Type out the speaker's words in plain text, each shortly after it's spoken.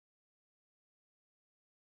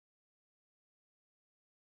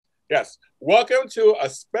Yes. Welcome to a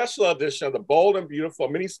special edition of the Bold and Beautiful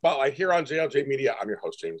Mini Spotlight here on JLJ Media. I'm your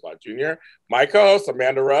host, James Lott Jr. My co-host,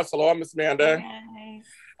 Amanda Russ. Hello, Miss Amanda.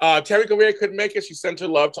 Hi. Terry Gouveia couldn't make it. She sent her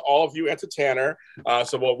love to all of you and to Tanner.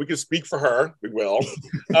 Well, we can speak for her. We will.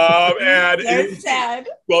 Sad.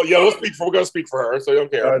 Well, yeah, we're going to speak for her, so you don't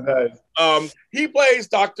care. Oh, nice. He plays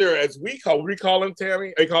Doctor, as what do we call him,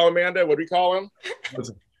 Tammy? They call him Amanda? What do we call him?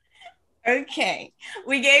 Okay.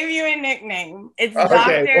 We gave you a nickname. It's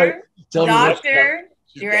Okay, Doctor.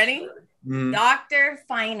 You ready? Mm. Dr.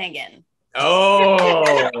 Finnegan.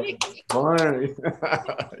 Oh. Funny.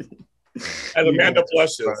 And Amanda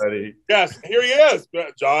blushes. Funny. Yes, here he is.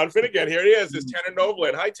 Dr. Finnegan. Here he is. It's Tanner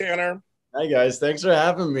Novlan. Hi, Tanner. Hi, guys. Thanks for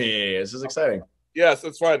having me. This is exciting. Yes,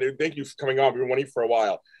 that's fine, dude. Thank you for coming on. We've been waiting for a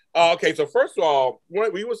while. Okay, so first of all,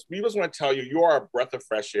 we just want to tell you, you are a breath of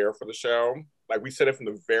fresh air for the show. Like we said it from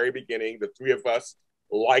the very beginning, the three of us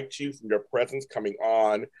liked you from your presence coming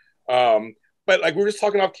on. But like we were just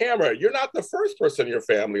talking off camera, you're not the first person in your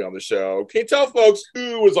family on the show. Can you tell folks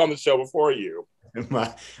who was on the show before you?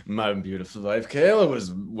 My beautiful wife Kayla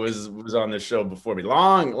was on the show before me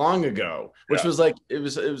long ago, which was like it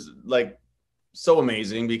was like so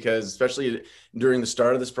amazing because especially during the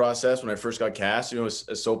start of this process when I first got cast,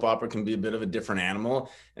 a soap opera can be a bit of a different animal,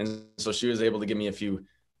 and so she was able to give me a few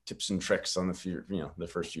tips and tricks on the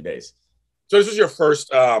first few days. So this is your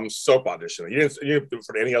first soap audition. You didn't do it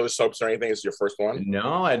for any other soaps or anything. It's your first one.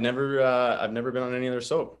 No, I've never been on any other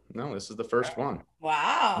soap. No, this is the first one.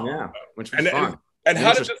 Wow. Yeah, which was fun. And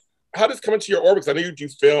how does this come into your orbit? Because I know you do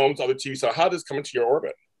films, other TV. So how does this come into your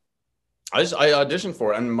orbit? I auditioned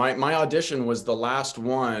for it, and my audition was the last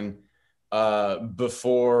one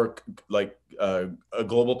before like a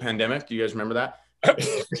global pandemic. Do you guys remember that?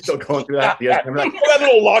 Still going through that? Do you guys remember that? That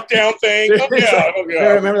little lockdown thing. I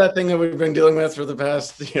remember that thing that we've been dealing with for the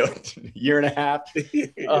past year and a half.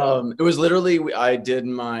 It was literally I did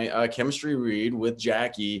my chemistry read with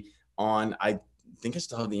Jackie on I think I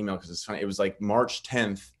still have the email because it's funny. It was like March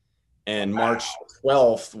 10th, and March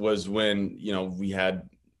 12th was when we had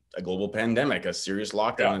a global pandemic, a serious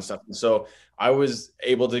lockdown and stuff. And so I was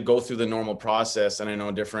able to go through the normal process, and I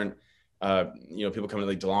know different people coming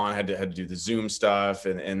to like DeLon had to do the Zoom stuff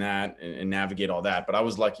and navigate all that. But I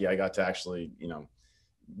was lucky I got to actually,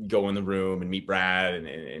 go in the room and meet Brad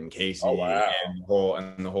and Casey and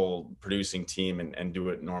the whole producing team and do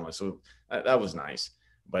it normally. So that was nice.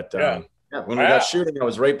 But when we got shooting, I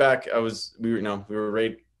was right back. We were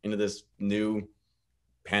right into this new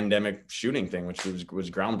pandemic shooting thing, which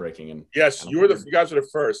was groundbreaking. And yes, you guys were the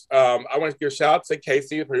first. I want to give a shout out to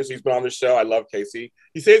Casey, the producer. He's been on the show. I love Casey.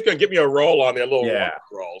 He said he's going to get me a role on there, a little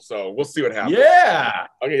role. So we'll see what happens. Yeah,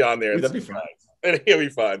 I'll get you on there. That'd be fun. It'll be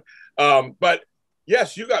fun. But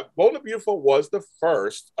yes, you got Bold and Beautiful was the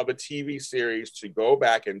first of a TV series to go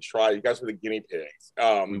back and try. You guys were the guinea pigs.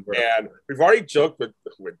 And we've already joked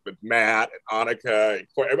with Matt and Annika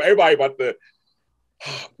and everybody about the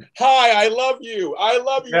hi, I love you. I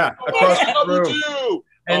love you. Yeah, so much. I love you too.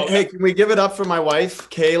 And hey, can we give it up for my wife,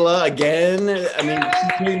 Kayla, again? I mean,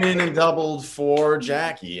 she came in and doubled for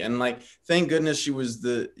Jackie. And like, thank goodness she was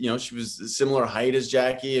she was a similar height as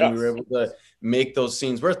Jackie, and we were able to make those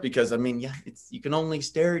scenes worth, because I mean, you can only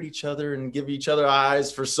stare at each other and give each other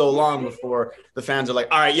eyes for so long before the fans are like,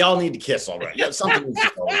 all right, y'all need to kiss already. Yeah, something needs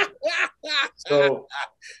to go. So,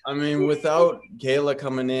 I mean, without Kayla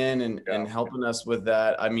coming in and helping us with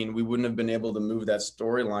that, I mean, we wouldn't have been able to move that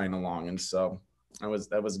storyline along. And so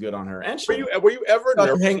that was good on her. And were you ever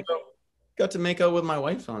nervous? Got to make out with my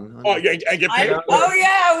wife on. Oh yeah, and get paid.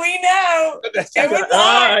 We know. It was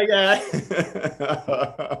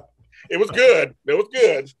It was good. It was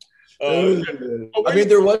good. I mean,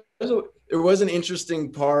 there was an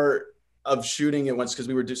interesting part of shooting it once, because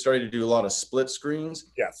we were starting to do a lot of split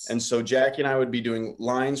screens. Yes. And so Jackie and I would be doing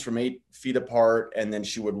lines from 8 feet apart, and then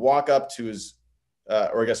she would walk up to his,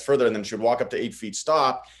 or I guess further, and then she would walk up to 8 feet,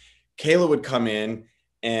 stop. Kayla would come in,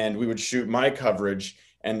 and we would shoot my coverage.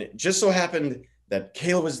 And it just so happened that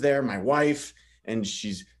Kayla was there, my wife, and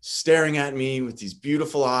she's staring at me with these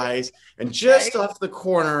beautiful eyes. And just off the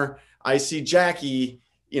corner, I see Jackie,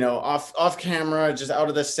 off camera, just out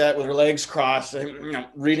of the set with her legs crossed, and,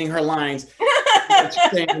 reading her lines.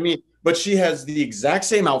 Saying to me, but she has the exact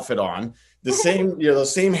same outfit on, the same, the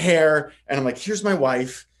same hair. And I'm like, here's my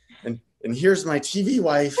wife, and here's my TV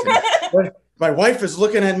wife. And my wife is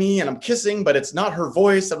looking at me, and I'm kissing, but it's not her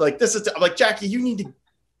voice. I'm like, I'm like, Jackie, you need to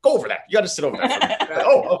go over that. You got to sit over there. Sorry.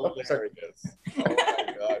 Oh my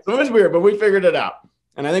God. So it was weird, but we figured it out.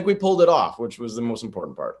 And I think we pulled it off, which was the most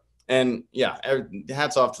important part. And yeah,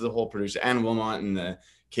 hats off to the whole producer and Wilmot and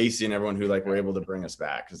Casey and everyone who were able to bring us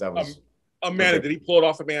back, because that was Amanda, did he pull it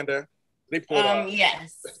off, Amanda? Did he pull it off?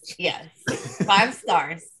 Yes. 5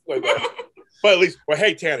 stars. But at least,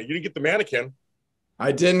 hey, Tanner, you didn't get the mannequin.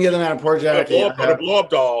 I didn't get them out of poor Jackie. The blow up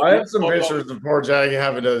doll. I have some pictures of poor Jackie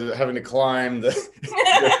having to climb the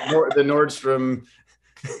Nordstrom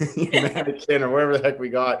mannequin or wherever the heck we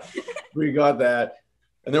got that,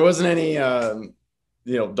 and there wasn't any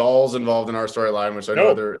dolls involved in our storyline, which I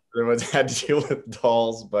know there had to deal with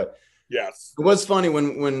dolls, but yes, it was funny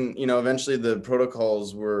when eventually the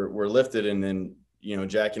protocols were lifted, and then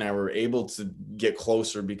Jackie and I were able to get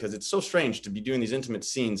closer, because it's so strange to be doing these intimate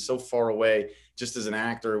scenes so far away. Just as an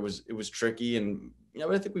actor, it was tricky, and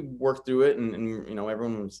but I think we worked through it, and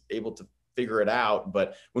everyone was able to figure it out.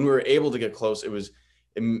 But when we were able to get close, it was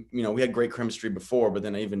we had great chemistry before, but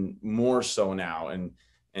then even more so now, and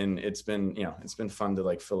it's been fun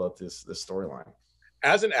to fill out this storyline.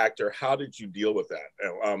 As an actor, how did you deal with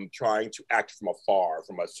that? Trying to act from afar,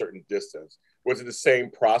 from a certain distance, was it the same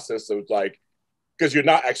process of because you're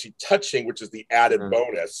not actually touching, which is the added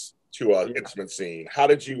bonus to an intimate scene? How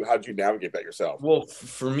did you navigate that yourself? Well,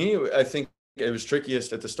 for me, I think it was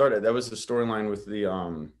trickiest at the start. That was the storyline with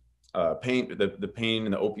the pain, the pain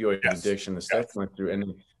and the opioid addiction, the stuff went through,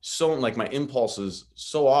 and so my impulses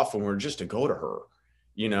so often were just to go to her,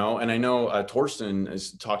 And I know Torsten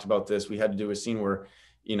has talked about this. We had to do a scene where,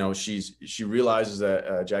 she realizes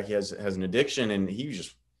that Jackie has an addiction, and he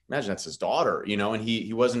just imagine that's his daughter, and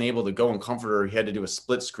he wasn't able to go and comfort her. He had to do a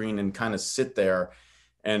split screen and kind of sit there.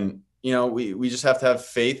 And, we just have to have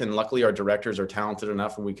faith. And luckily our directors are talented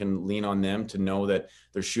enough, and we can lean on them to know that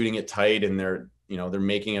they're shooting it tight, and they're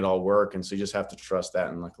making it all work. And so you just have to trust that.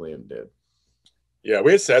 And luckily it did. Yeah,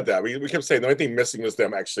 we had said that. We kept saying the only thing missing was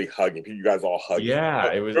them actually hugging. You guys all hugging. Yeah,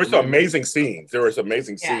 there were some amazing scenes.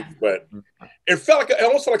 But it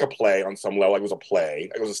almost felt like a play on some level. Like it was a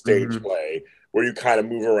play. It was a stage play where you kind of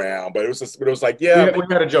move around. But it was we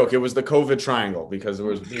had a joke. It was the COVID triangle, because there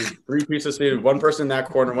was these 3 pieces seated, one person in that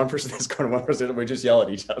corner, one person in this corner, one person, and we just yell at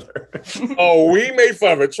each other. Oh, we made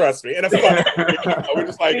fun of it. Trust me. And it's fun. We're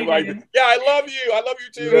just like, yeah, I love you. I love you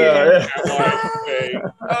too.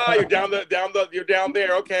 You're down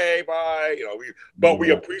there. Okay, bye. But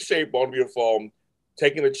we appreciate Bone Beautiful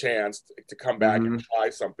taking the chance to come back and try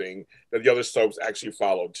something that the other soaps actually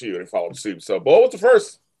followed too, and followed suit. So Bone was the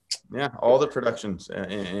first. Yeah, all the productions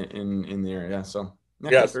in there. Yeah, so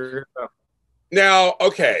yes. Now,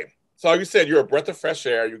 okay. So like you said, you're a breath of fresh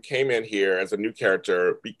air. You came in here as a new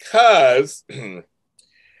character because and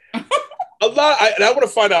I want to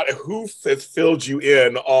find out who has filled you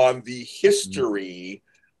in on the history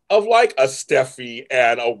of a Steffi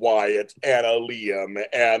and a Wyatt and a Liam,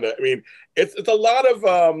 and it's a lot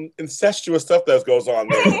of incestuous stuff that goes on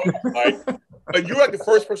there. But you're the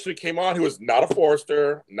first person who came on who was not a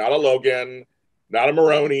Forrester, not a Logan, not a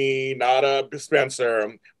Maroney, not a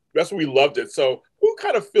Spencer. That's what we loved it. So who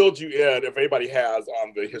kind of filled you in, if anybody has,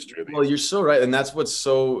 on the history of these? Well, you're so right, and that's what's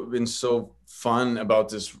been so fun about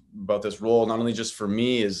this role. Not only just for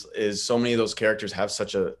me, is so many of those characters have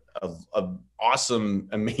such a awesome,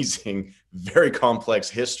 amazing, very complex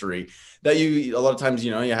history that a lot of times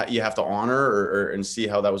you have to honor and see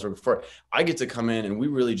how that was worked before. I get to come in, and we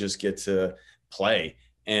really just get to play.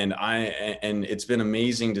 And it's been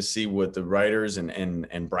amazing to see what the writers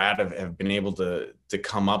and Brad have been able to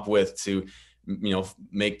come up with to,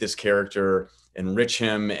 make this character, enrich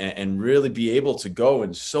him, and really be able to go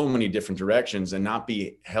in so many different directions and not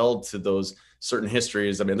be held to those certain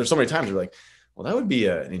histories. There's so many times you're like, well, that would be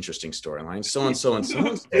an interesting storyline. So and so and so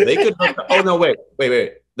and so. They could. Oh no! Wait.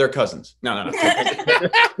 They're cousins. No.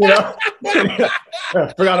 Forgot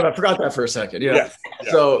that for a second. Yes.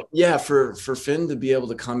 So yeah, for Finn to be able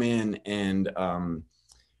to come in and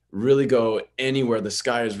really go anywhere, the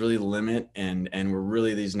sky is really the limit, and we're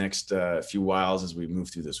really these next few whiles as we move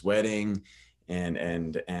through this wedding,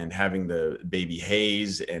 and having the baby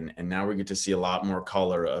Hayes, and now we get to see a lot more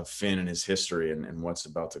color of Finn and his history and what's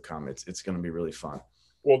about to come. It's going to be really fun.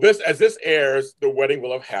 Well, as this airs, the wedding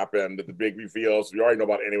will have happened, the big reveals. We already know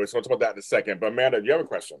about it anyway, so we'll talk about that in a second. But Amanda, do you have a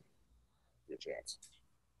question? Your chance.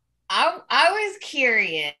 I was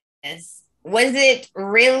curious. Was it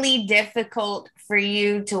really difficult for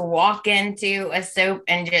you to walk into a soap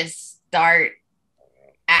and just start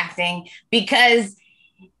acting? Because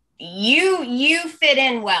you fit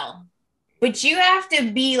in well, but you have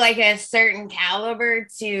to be a certain caliber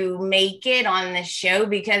to make it on the show,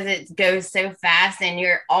 because it goes so fast, and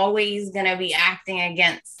you're always going to be acting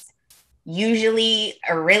against usually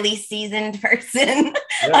a really seasoned person,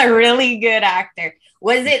 a really good actor.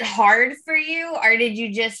 Was it hard for you, or did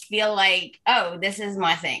you just feel like, oh, this is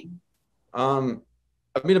my thing?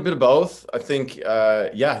 I mean, a bit of both. I think,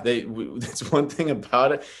 that's one thing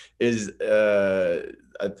about it is,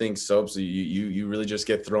 I think soaps, you really just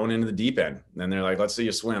get thrown into the deep end, and they're like, let's see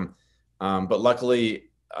you swim. But luckily,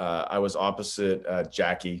 I was opposite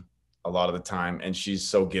Jackie a lot of the time, and she's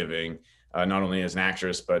so giving, not only as an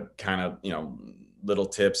actress, but kind of, little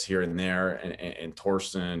tips here and there, and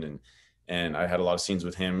Torsten, and I had a lot of scenes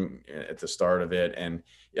with him at the start of it, and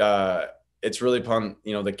it's really fun.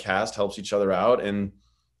 The cast helps each other out, and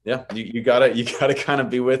yeah, you gotta kind of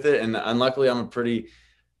be with it. And unluckily, I'm a pretty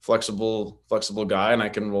flexible guy, and I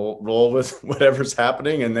can roll with whatever's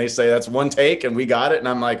happening. And they say that's one take, and we got it. And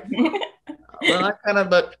I'm like, well,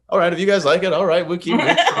 but all right, if you guys like it, all right, we'll keep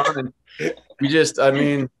moving on. And I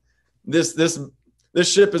mean, this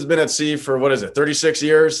ship has been at sea for, what is it, 36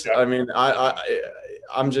 years? Yeah. I mean,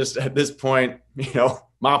 I'm just at this point,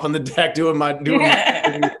 mopping the deck, doing my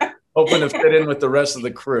hoping to fit in with the rest of the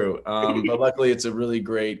crew. But luckily, it's a really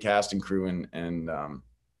great cast and crew, and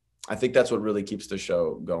I think that's what really keeps the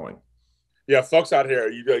show going. Yeah, folks out here,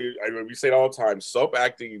 we say it all the time, soap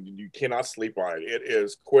acting, you cannot sleep on it. It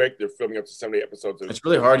is quick. They're filming up to 70 episodes. It's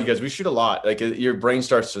really hard, you guys. We shoot a lot. Like, your brain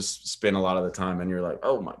starts to spin a lot of the time, and you're like,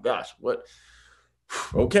 oh my gosh, what?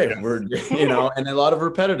 Okay, yes. We're, and a lot of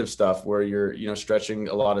repetitive stuff where you're, stretching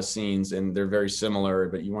a lot of scenes, and they're very similar,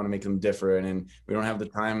 but you want to make them different, and we don't have the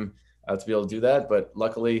time to be able to do that. But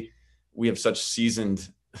luckily, we have such seasoned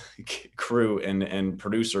crew and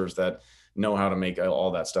producers that know how to make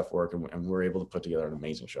all that stuff work, and we're able to put together an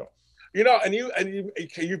amazing show. And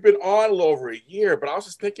you've been on a little over a year, but I was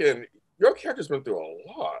just thinking, your character's been through a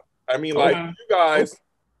lot. I mean, you guys.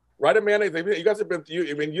 Right, Amanda? You guys have been through.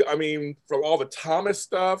 I mean, from all the Thomas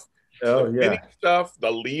stuff, the stuff,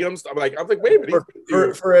 the Liam stuff. I'm like, wait a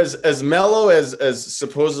minute. For as mellow as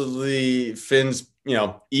supposedly Finn's,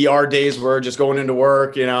 ER days were, just going into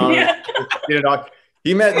work, he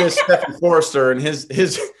met this Stephen Forrester, and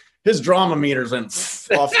his drama meters went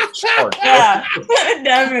off the chart. Yeah,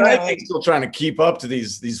 definitely. I'm still trying to keep up to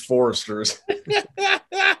these Forresters.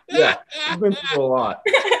 Yeah, I've been through a lot.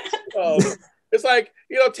 It's like,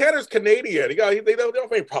 Tanner's Canadian. They don't have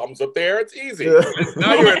any problems up there. It's easy.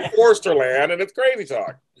 Now you're in Forster land, and it's crazy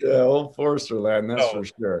talk. Yeah, old Forster land, that's for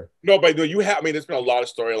sure. No, but there's been a lot of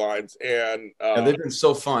storylines, and they've been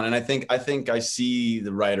so fun. And I think I see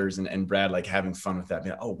the writers and Brad like having fun with that.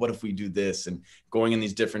 Oh, what if we do this, and going in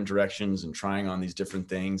these different directions and trying on these different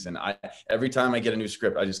things. And every time I get a new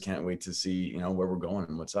script, I just can't wait to see where we're going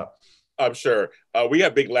and what's up. I'm sure. We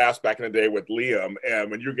had big laughs back in the day with Liam,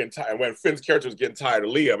 and when you're getting tired, when Finn's character was getting tired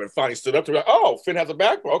of Liam, and finally stood up to him, oh, Finn has a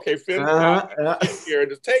backbone. Okay, Finn, here and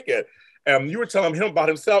just take it. You were telling him about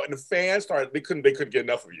himself, and the fans started. They couldn't get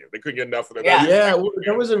enough of you. They couldn't get enough of them. Yeah,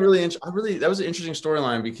 that was a really that was an interesting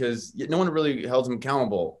storyline, because no one really held him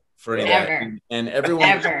accountable for any of that, and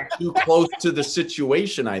everyone was too close to the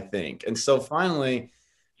situation, I think. And so finally,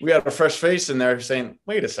 we had a fresh face in there saying,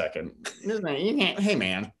 wait a second, hey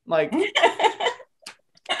man, like,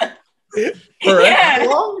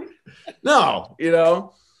 long? No,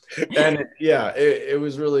 and it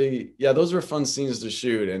was really, those were fun scenes to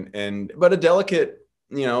shoot, but a delicate,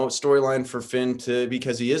 storyline for Finn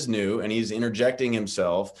because he is new and he's interjecting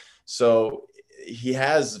himself. So he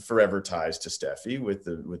has forever ties to Steffi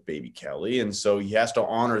with baby Kelly. And so he has to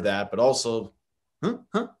honor that, but also,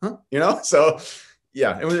 so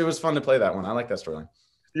yeah, it was fun to play that one. I like that storyline.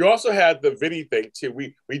 You also had the Vinny thing too.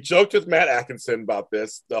 We joked with Matt Atkinson about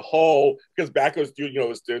this. The whole, because back was doing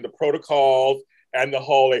the protocols and the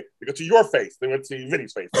whole, they go to your face, they went to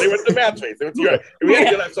Vinny's face, they went to Matt's face, they went to your. And we had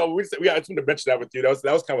to do that, so we had to mention that with you. That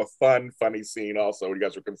was kind of a fun, funny scene also when you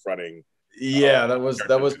guys were confronting. Yeah, that was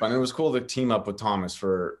fun. It was cool to team up with Thomas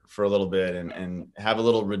for a little bit and have a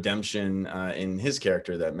little redemption in his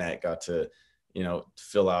character that Matt got to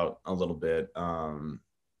fill out a little bit. And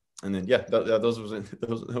then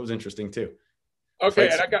that was interesting too. Okay,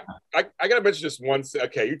 and I got to mention just one.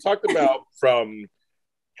 Okay, you talked about from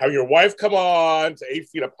having your wife come on to 8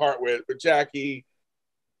 feet apart with Jackie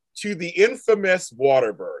to the infamous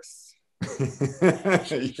water birth.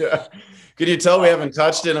 Yeah, could you tell we haven't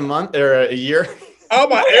touched in a month or a year? Oh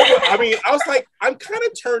my! I mean, I was like, I'm kind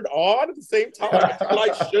of turned on at the same time.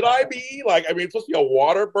 Like, should I be like? I mean, it's supposed to be a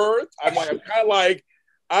water birth. I'm kind of like,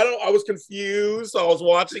 I was confused. So I was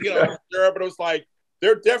watching it, I was sure, but it was like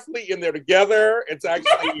they're definitely in there together. It's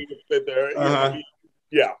actually there.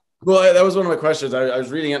 Yeah. Well, that was one of my questions. I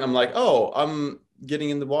was reading it, and I'm like, oh, I'm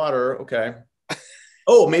getting in the water. Okay.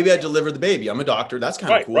 Oh, maybe I delivered the baby. I'm a doctor. That's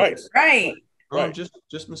kind of cool. Right. Oh,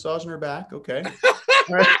 just massaging her back. Okay.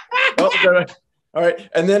 All right. Well, All right.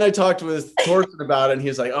 And then I talked with Torsten about it, and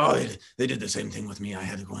he's like, oh, they did the same thing with me. I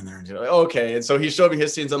had to go in there and do it. Okay. And so he showed me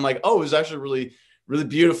his scenes. I'm like, oh, it was actually really, really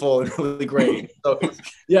beautiful and really great. So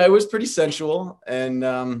yeah, it was pretty sensual. And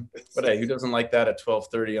but hey, who doesn't like that at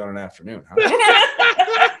 12:30 on an afternoon? Huh?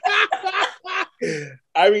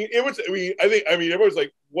 I mean, it was. I think everyone was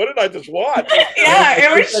like, "What did I just watch?" Yeah,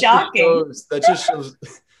 it was shocking.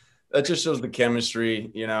 That just shows the chemistry,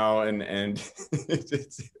 you know, and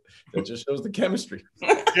that just shows the chemistry.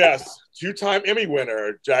 Yes, 2-time Emmy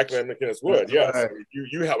winner Jacqueline McInnes Wood. Yes, Right.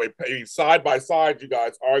 you have a side by side. You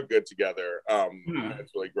guys are good together.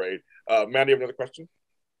 It's really great. Mandy, you have another question?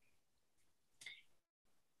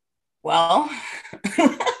 Well,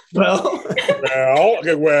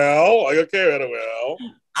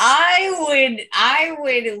 I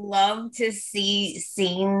would love to see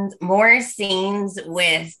more scenes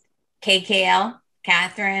with KKL,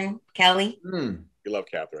 Catherine Kelly. You love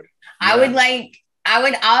Catherine. Yeah. I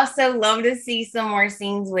would also love to see some more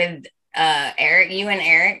scenes with Eric, you and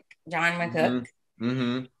Eric, John McCook.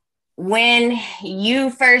 Mm-hmm. When you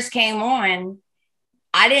first came on,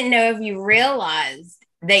 I didn't know if you realized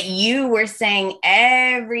that you were saying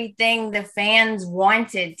everything the fans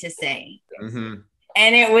wanted to say. Mm-hmm.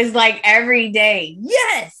 And it was like every day,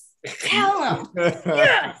 yes, tell him,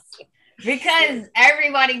 yes. Because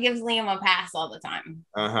everybody gives Liam a pass all the time.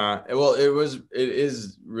 Well, it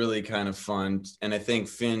is really kind of fun. And I think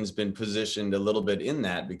Finn's been positioned a little bit in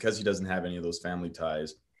that because he doesn't have any of those family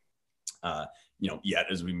ties. Yet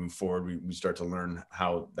as we move forward, we start to learn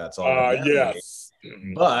how that's all. Yes.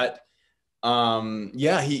 But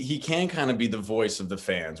he can kind of be the voice of the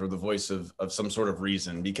fans or the voice of some sort of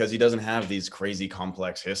reason because he doesn't have these crazy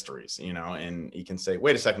complex histories, you know, and he can say,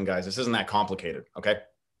 wait a second, guys, this isn't that complicated. Okay.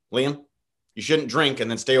 Liam, you shouldn't drink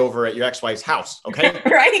and then stay over at your ex-wife's house. Okay.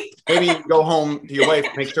 Right. Maybe go home to your wife,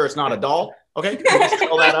 make sure it's not a doll. Okay. Can you just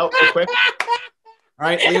spell that out real quick? All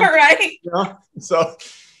right. Liam? Right. You know? So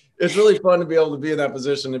it's really fun to be able to be in that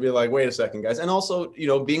position to be like, wait a second, guys. And also, you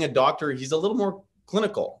know, being a doctor, he's a little more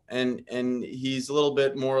clinical and he's a little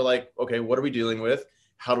bit more like, okay, what are we dealing with?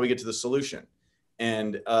 How do we get to the solution?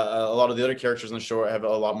 And a lot of the other characters in the show have a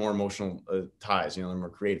lot more emotional ties, you know, they're more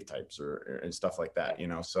creative types and stuff like that, you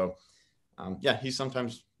know? So he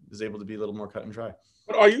sometimes is able to be a little more cut and dry.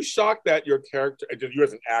 But are you shocked that your character, you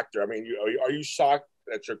as an actor, I mean, are you shocked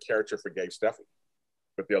that your character forgave Stephanie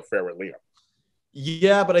with the affair with Liam?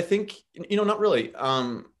 Yeah, but I think, you know, not really.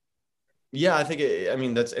 I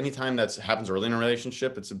think, that's anytime that happens early in a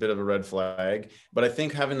relationship, it's a bit of a red flag. But I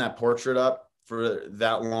think having that portrait up for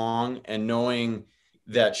that long and knowing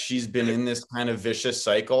that she's been in this kind of vicious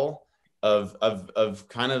cycle of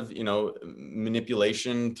kind of, you know,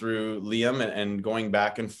 manipulation through Liam and going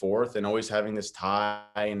back and forth and always having this tie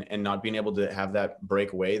and not being able to have that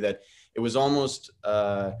break away, that it was almost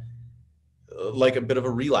like a bit of a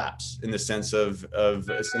relapse in the sense of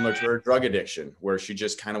similar to her drug addiction, where she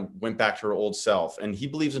just kind of went back to her old self. And he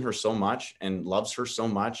believes in her so much and loves her so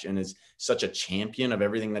much and is such a champion of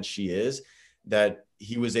everything that she is, that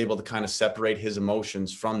he was able to kind of separate his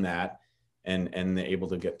emotions from that and able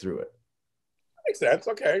to get through it. That makes sense.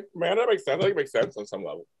 Okay, man, that makes sense. I think it makes sense on some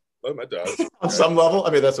level. That does. On some level,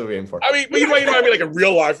 I mean, that's what we aim for. I mean, you know what I mean? Like in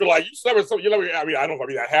real life, you're like, I don't know if I'd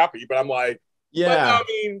be that happy, but I'm like, yeah.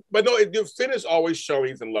 But no, Finn is always showing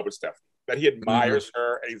he's in love with Stephanie, that he admires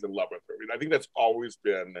her and he's in love with her. I mean, I think that's always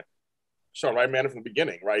been shown, right, man, from the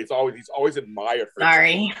beginning, right? He's always admired her.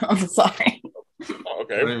 Sorry, I'm sorry.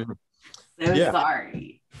 Okay.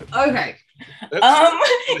 Sorry. Okay.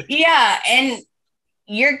 And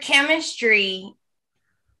your chemistry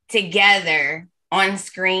together on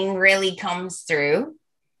screen really comes through.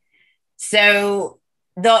 So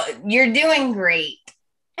you're doing great.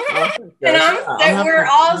 And we're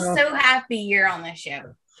all so happy you're on the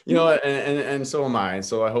show. You know, and so am I. And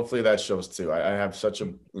so hopefully that shows too. I have such a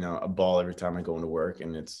ball every time I go into work,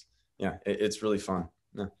 and it's really fun.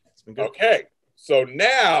 Yeah, it's been good. Okay. So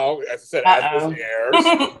now, as I said, as this airs,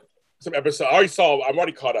 some episodes. I'm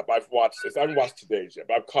already caught up. I've watched this. I haven't watched today's yet,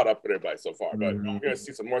 but I've caught up with everybody so far. But I'm gonna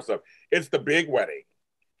see some more stuff. It's the big wedding.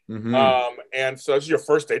 Mm-hmm. And so this is your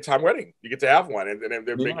first daytime wedding. You get to have one, and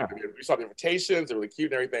they're big. We saw the invitations; they're really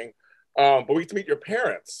cute and everything. But we get to meet your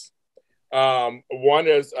parents. One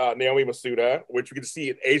is Naomi Masuda, which we get to see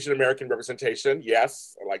an Asian American representation.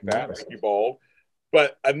 Yes, I like that. Thank you, bold.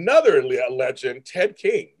 But another legend, Ted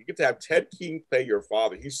King. You get to have Ted King play your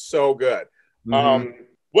father. He's so good. Mm-hmm.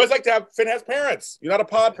 What's it like to have Finn has parents? You're not a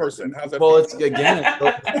pod person. How's that? Well, it's again.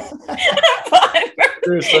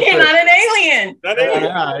 You're not an alien.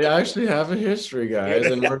 I actually have a history, guys,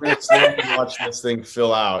 and we're gonna slowly watch this thing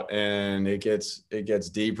fill out, and it gets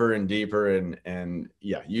deeper and deeper, and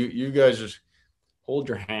yeah, you guys just hold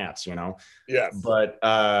your hats, you know. Yes. But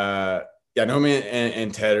yeah, Naomi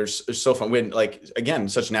and Ted are so fun. We had, like, again,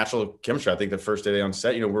 such natural chemistry. I think the first day on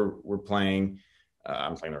set, you know, we're playing.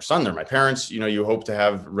 I'm playing their son. They're my parents. You know, you hope to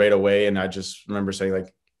have right away, and I just remember saying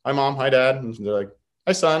like, "Hi, Mom. Hi, Dad." And they're like,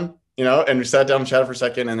 "Hi, son." You know, and we sat down and chatted for a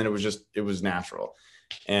second, and then it was natural.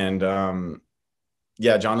 And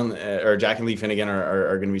yeah, Jack and Lee Finnegan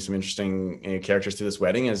are going to be some interesting characters to this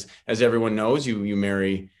wedding. As everyone knows, you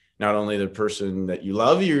marry not only the person that you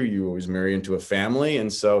love, you always marry into a family.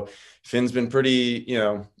 And so Finn's been pretty, you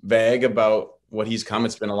know, vague about what he's come.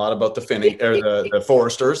 It's been a lot about the the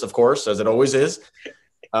Foresters, of course, as it always is.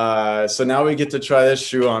 So now we get to try this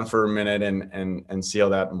shoe on for a minute and see how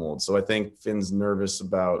that molds. So I think Finn's nervous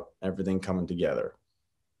about everything coming together.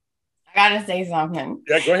 I gotta say something.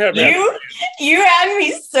 Yeah, go ahead, man. You had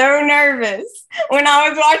me so nervous when I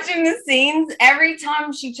was watching the scenes. Every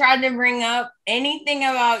time she tried to bring up anything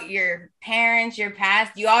about your parents, your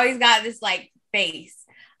past, you always got this like face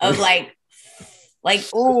of like,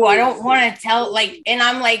 oh, I don't want to tell. Like, and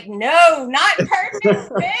I'm like, no, not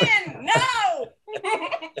perfect, Finn, no.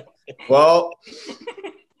 Well,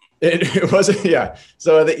 it wasn't. Yeah.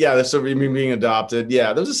 So I think, yeah. So me being adopted.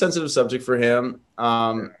 Yeah, that was a sensitive subject for him.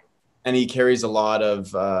 And he carries a lot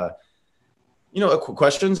of, you know,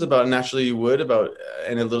 questions about, naturally you would, about,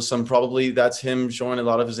 and a little, some probably that's him showing a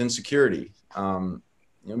lot of his insecurity, you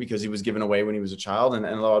know, because he was given away when he was a child, and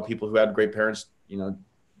a lot of people who had great parents, you know,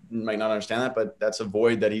 might not understand that, but that's a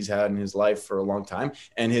void that he's had in his life for a long time.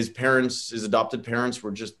 And his parents, his adopted parents,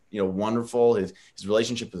 were just, you know, wonderful. His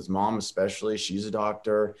relationship with his mom, especially, she's a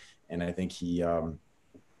doctor. And I think he,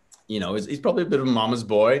 you know, he's probably a bit of a mama's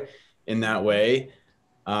boy in that way.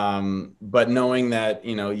 But knowing that,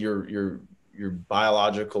 you know, your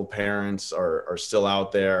biological parents are still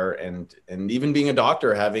out there, and even being a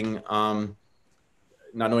doctor, having,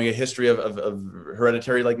 not knowing a history of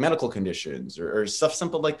hereditary, like, medical conditions or stuff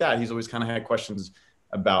simple like that, he's always kind of had questions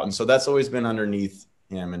about. And so that's always been underneath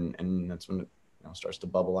him. And that's when it, you know, starts to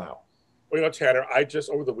bubble out. Well, you know, Tanner,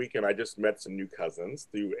 over the weekend, I just met some new cousins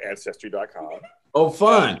through Ancestry.com. Oh,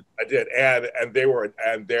 fun. I did. And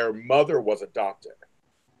their mother was adopted.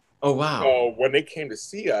 Oh, wow. So when they came to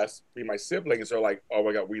see us, my siblings, they're like, "Oh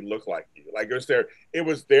my God, we look like you." Like, it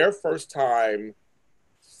was their first time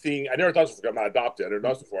seeing, I never thought this before, I'm not adopted, I never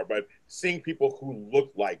done this before, but seeing people who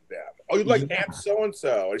look like them. Oh, you like Aunt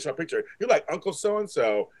so-and-so. I saw a picture. You like Uncle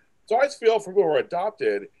so-and-so. So I always feel for people who are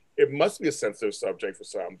adopted, it must be a sensitive subject for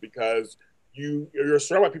some, because you're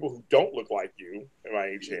surrounded by people who don't look like you, by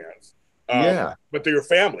any chance. Yeah. But they're your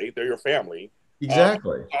family. They're your family.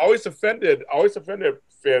 Exactly. I always offended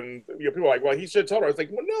Finn. You know, people are like, "Well, he should have told her." I was like,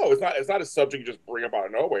 "Well, no, it's not a subject you just bring up out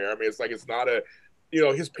of nowhere." I mean, it's not a, you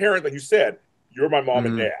know, his parents, like you said, you're my mom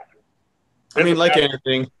and dad. I mean, like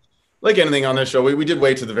anything on this show, we did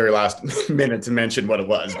wait to the very last minute to mention what it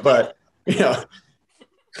was, but, you know,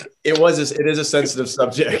 it is a sensitive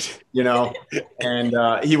subject, you know, and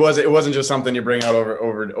it wasn't just something you bring out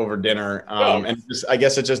over dinner. No. And I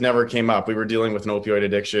guess it just never came up. We were dealing with an opioid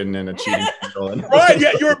addiction and a cheating scandal. Right?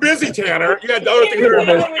 Yeah, you were busy, Tanner. You had other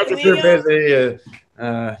things. You're busy.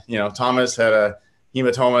 You know, Thomas had a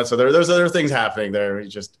hematoma, so there's other things happening there.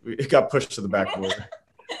 It got pushed to the back door.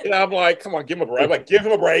 Yeah, I'm like, come on, give him a break. I'm like, give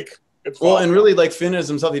him a break. It's well, and really, like, Finn is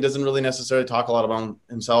himself. He doesn't really necessarily talk a lot about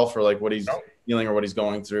himself or like what he's feeling or what he's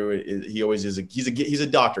going through. He always is. He's a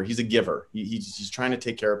doctor. He's a giver. He's trying to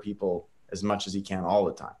take care of people as much as he can all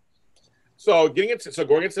the time. So going into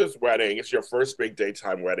this wedding, it's your first big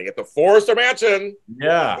daytime wedding at the Forrester Mansion.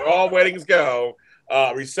 Yeah, where all weddings go.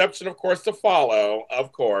 Reception, of course, to follow.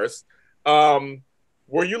 Of course.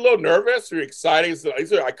 Were you a little nervous? Were you excited?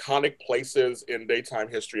 These are iconic places in daytime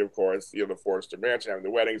history, of course. You know, the Forrester Mansion, having the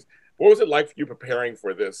weddings. What was it like for you preparing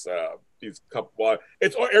for this? These couple.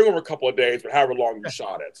 It's airing over a couple of days, but however long you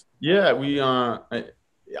shot it. Yeah,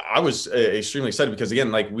 I was extremely excited because,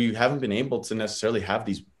 again, like, we haven't been able to necessarily have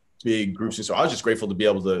these big groups, and so I was just grateful to be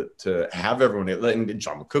able to have everyone. And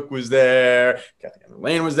John McCook was there, Kathy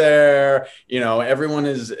Lane was there. You know, everyone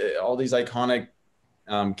is all these iconic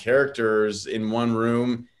characters in one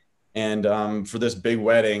room, and for this big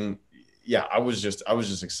wedding, yeah, I was just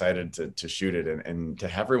excited to shoot it and to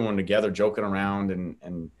have everyone together, joking around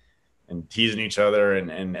and teasing each other,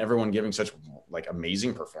 and everyone giving such, like,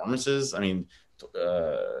 amazing performances. I mean,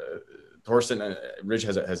 Thorsten Ridge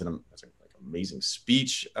has an amazing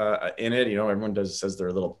speech in it. You know, everyone says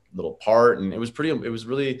their little part, and it was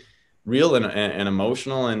really real and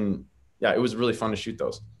emotional, and yeah, it was really fun to shoot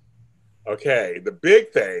those. Okay, the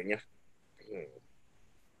big thing.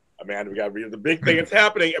 Amanda, we got to read the big thing that's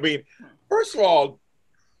happening. I mean, first of all,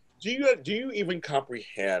 do you even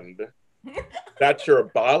comprehend that your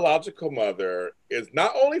biological mother is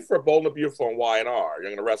not only for Bold and the Beautiful and Y&R,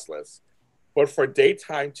 Young and the Restless, but for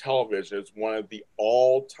daytime television is one of the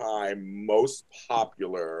all-time most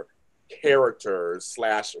popular characters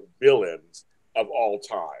slash villains of all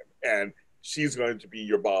time, and she's going to be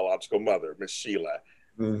your biological mother, Miss Sheila.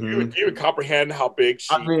 Mm-hmm. Do you comprehend how big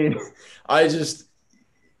she? I mean, I just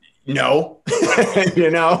no,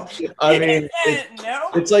 you know. I mean,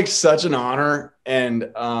 it's like such an honor, and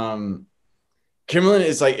Kimberlyn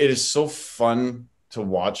is like, it is so fun to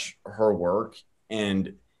watch her work,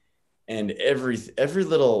 and every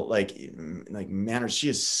little like manner. She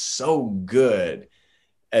is so good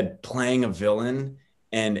at playing a villain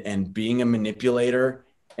and being a manipulator,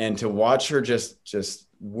 and to watch her just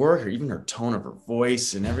work, or even her tone of her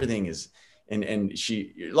voice and everything is, and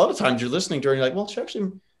she, a lot of times you're listening to her and you're like, well, she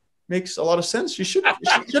actually makes a lot of sense. She should have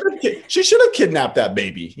kidnapped that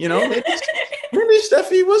baby, you know. Maybe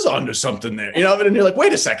Steffi was onto something there, you know. And you're like,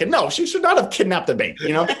 wait a second, no, she should not have kidnapped the baby,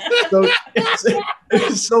 you know. So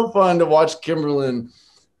it's so fun to watch Kimberlyn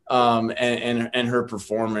and her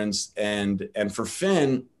performance, and for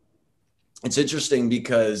Finn, it's interesting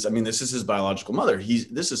because, I mean, this is his biological mother.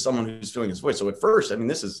 This is someone who's feeling his voice. So at first, I mean,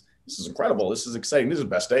 this is incredible. This is exciting. This is the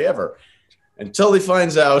best day ever, until he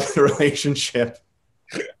finds out the relationship.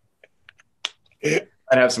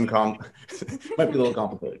 I'd have some might be a little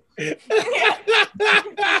complicated. Just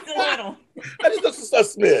a little. Just a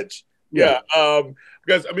smidge. Yeah.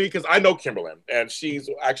 Because I know Kimberlyn, and she's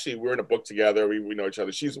actually, we're in a book together. We know each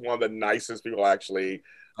other. She's one of the nicest people, actually.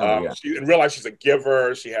 She, in real life, she's a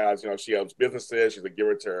giver. She has businesses. She's a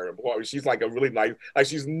giver to her employees. She's like a really nice, like,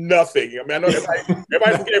 she's nothing. I mean, I know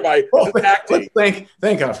everybody well, acting. Thank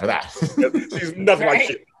God for that. She's nothing like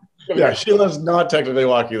Sheila. Yeah, Sheila's not technically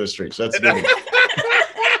walking the streets. That's good.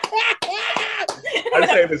 I'm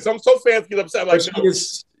saying that some fans get upset like that's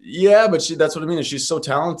what I mean. Is she's so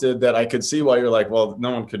talented that I could see why you're like, well,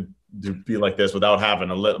 no one could be like this without having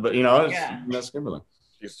a little bit, you know. That's Kimberlyn.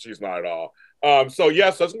 She's not at all. So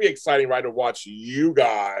it's gonna be exciting, right, to watch you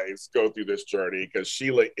guys go through this journey, because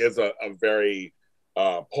Sheila is a very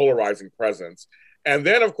polarizing presence. And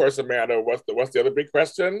then, of course, Amanda, what's the other big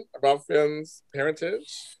question about Finn's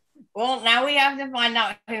parentage? Well, now we have to find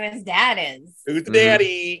out who his dad is. Who's the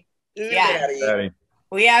daddy? Daddy.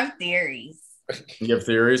 We have theories. You have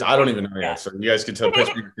theories? I don't even know yet. So you guys can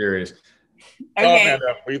pitch your theories. Okay.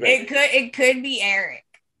 It could be Eric,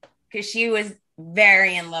 because she was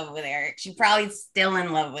very in love with Eric. She's probably still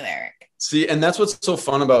in love with Eric. See, and that's what's so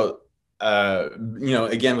fun about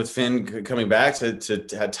again, with Finn coming back to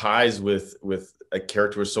have ties with a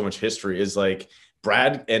character with so much history, is like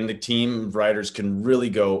Brad and the team of writers can really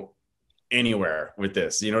go anywhere with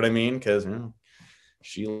this. You know what I mean? Because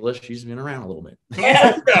Sheila, she's been around a little bit.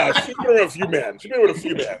 Yeah, she's been with a few men. She's been with a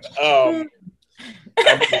few men.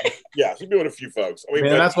 She's been with a few folks. I mean,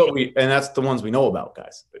 and that's the ones we know about,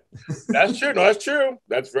 guys. That's true. No, that's true.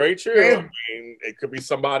 That's very true. I mean, it could be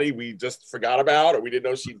somebody we just forgot about, or we didn't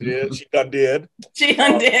know she did. She done did. She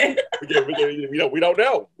done did. We don't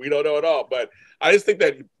know. We don't know at all. But I just think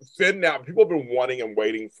that Finn, now, people have been wanting and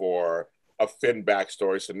waiting for a Finn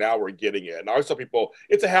backstory, so now we're getting it. And I always tell people,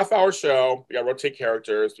 it's a half-hour show. We got to rotate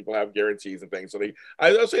characters. People have guarantees and things. So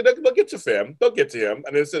I say they'll get to Finn. They'll get to him.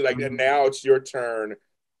 And it's like, and now it's your turn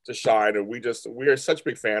to shine. And we are such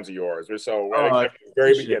big fans of yours. We're so at the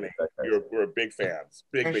very beginning. We're big fans.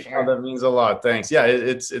 Big fans. That means a lot. Thanks. Yeah,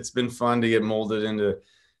 it's been fun to get molded into,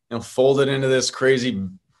 folded into this crazy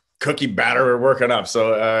cookie batter we're working up.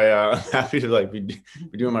 So I'm happy to be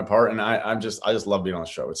doing my part, and I just love being on the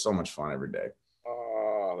show. It's so much fun every day.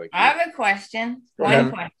 I have a question.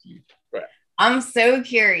 One question. Right. I'm so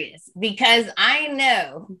curious, because I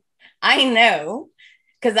know,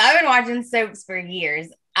 because I've been watching soaps for years.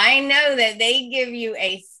 I know that they give you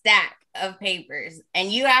a stack of papers and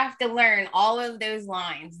you have to learn all of those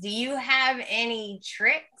lines. Do you have any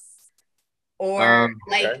tricks, or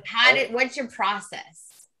what's your process?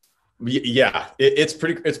 Yeah, it's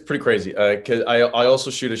pretty crazy. Because I also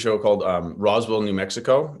shoot a show called Roswell, New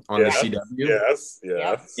Mexico on the CW. Yes.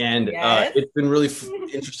 And it's been really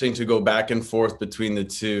interesting to go back and forth between the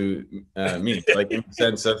two meetings, like in the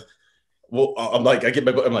sense of, well, I'm like,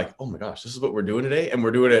 I'm like, oh my gosh, this is what we're doing today, and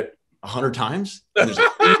we're doing it 100 times. And there's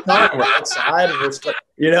and we're outside, and it's like,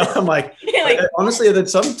 I'm like, honestly, and then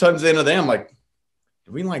sometimes at the end of the day, I'm like,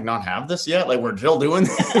 do we not have this yet? Like, we're still doing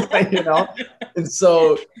this, And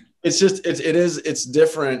so it's just, it's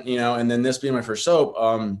different, and then this being my first soap,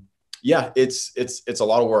 Yeah, it's a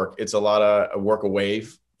lot of work. It's a lot of work away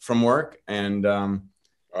from work. And,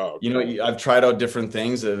 you know, I've tried out different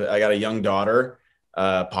things. I got a young daughter,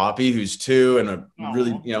 Poppy, who's 2, and a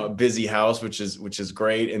really, you know, a busy house, which is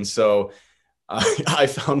great. And so I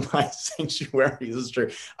found my sanctuary. This is true.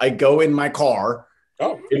 I go in my car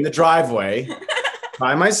in the driveway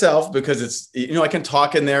by myself because it's, you know, I can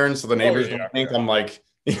talk in there. And so the neighbors don't think I'm like,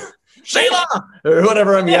 Sheila or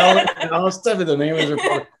whatever I'm yelling. And all stuff. And the neighbors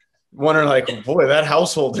are wondering like, boy, that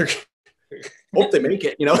household, they hope they make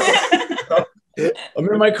it, you know. I'm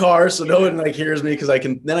in my car, so no one like hears me because I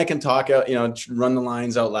can talk out, you know, run the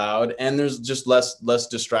lines out loud, and there's just less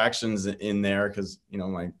distractions in there because, you know,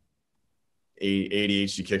 my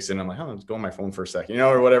ADHD kicks in. I'm like, let's go on my phone for a second, you know,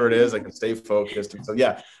 or whatever it is. I can stay focused. And so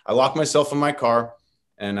yeah, I lock myself in my car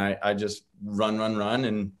and I just run,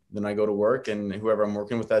 and then I go to work, and whoever I'm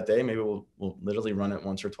working with that day, maybe we'll literally run it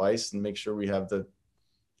once or twice and make sure we have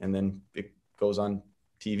and then it goes on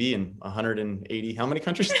TV in 180, how many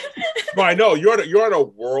countries? Well, I know you're on a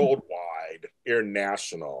worldwide,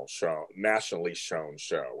 nationally shown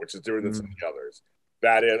show, which is different than some of the others.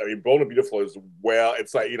 That is, I mean, Bold and Beautiful is, well,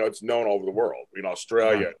 it's like, you know, it's known all over the world, in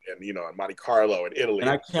Australia and, you know, in Monte Carlo and Italy. And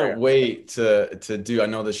I can't wait to do, I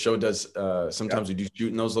know the show does, sometimes we do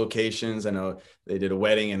shoot in those locations. I know they did a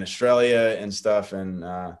wedding in Australia and stuff. And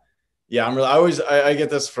yeah, I get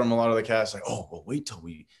this from a lot of the cast, like, oh, well, wait till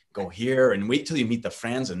we go here and wait till you meet the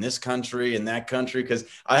friends in this country and that country. Cause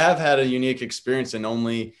I have had a unique experience in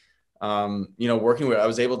only, you know, working with, I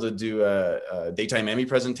was able to do a daytime Emmy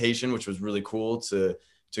presentation, which was really cool to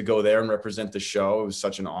go there and represent the show. It was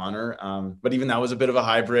such an honor. But even that was a bit of a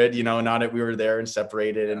hybrid, you know, now that we were there and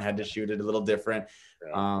separated and had to shoot it a little different,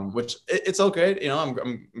 which it's okay. You know,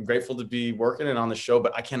 I'm grateful to be working and on the show,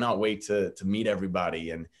 but I cannot wait to meet everybody.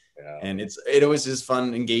 And it always is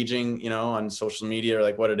fun engaging, you know, on social media or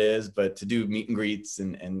like what it is, but to do meet and greets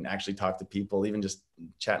and actually talk to people, even just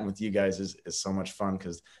chatting with you guys is so much fun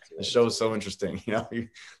because the show is so interesting. You know,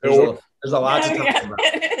 there's a lot to talk about.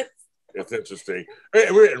 It's interesting.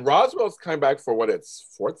 And Roswell's coming back for what,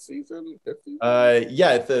 its 4th season, 5th season?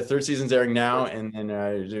 Yeah, the 3rd season's airing now, and then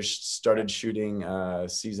they started shooting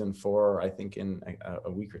season 4, I think, in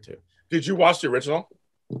a week or 2. Did you watch the original?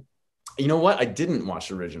 You know what? I didn't watch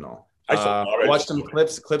the original. I watched some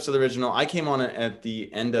clips of the original. I came on it at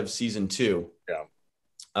the end of season 2. Yeah.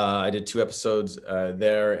 I did 2 episodes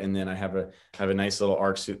there, and then I have a nice little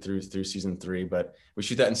arc through season 3. But we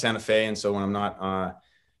shoot that in Santa Fe, and so when I'm not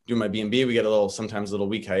doing my B&B, we get sometimes a little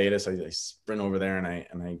week hiatus. I sprint over there and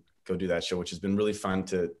I go do that show, which has been really fun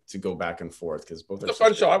to go back and forth because both. It's a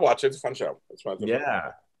fun show. I watch it. It's a fun show. It's fun.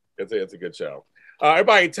 Yeah. It's a good show.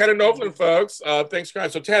 Everybody, Tanner Novlan, folks. Thanks,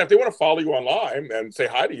 guys. So, Tanner, if they want to follow you online and say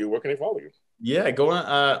hi to you, where can they follow you? Yeah, go on.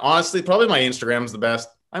 Honestly, probably my Instagram is the best.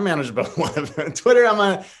 I manage about one of them. Twitter,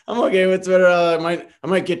 I'm okay with Twitter. I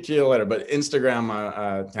might get to you later, but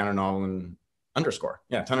Instagram, Tanner Novlan _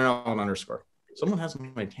 Yeah, Tanner Novlan _ Someone has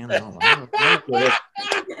my Tanner Novlan.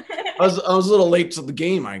 I was a little late to the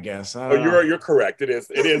game, I guess. You're correct. It is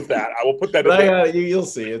that. I will put that in. You'll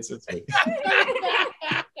see. It's me.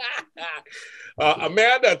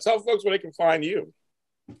 Amanda, tell folks where they can find you.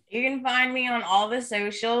 You can find me on all the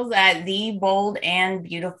socials at the Bold and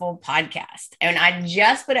Beautiful podcast. And I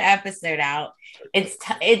just put an episode out.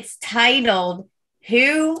 It's titled,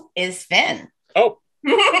 Who is Finn? Oh,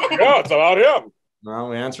 yeah, it's about him. Well,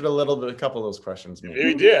 we answered a couple of those questions. Maybe.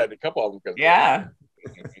 We did, a couple of them. Yeah.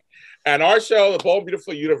 And our show, The Bold and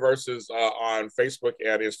Beautiful Universe, is on Facebook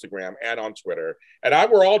and Instagram and on Twitter. And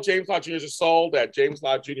we're all James Lott Jr. is sold at James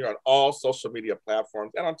Lott Jr. on all social media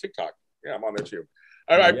platforms and on TikTok. Yeah, I'm on there too.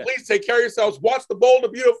 All right, please take care of yourselves. Watch The Bold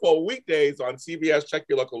and Beautiful weekdays on CBS. Check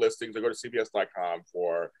your local listings or go to CBS.com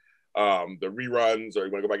for the reruns, or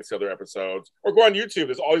you want to go back and see other episodes, or go on YouTube.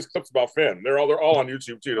 There's all these clips about Finn. They're all on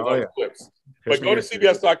YouTube too. There's all these clips. But go to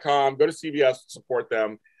CBS.com, go to CBS, support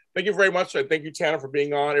them. Thank you very much. And thank you, Tanner, for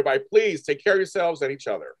being on. Everybody, please take care of yourselves and each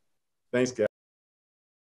other. Thanks, guys.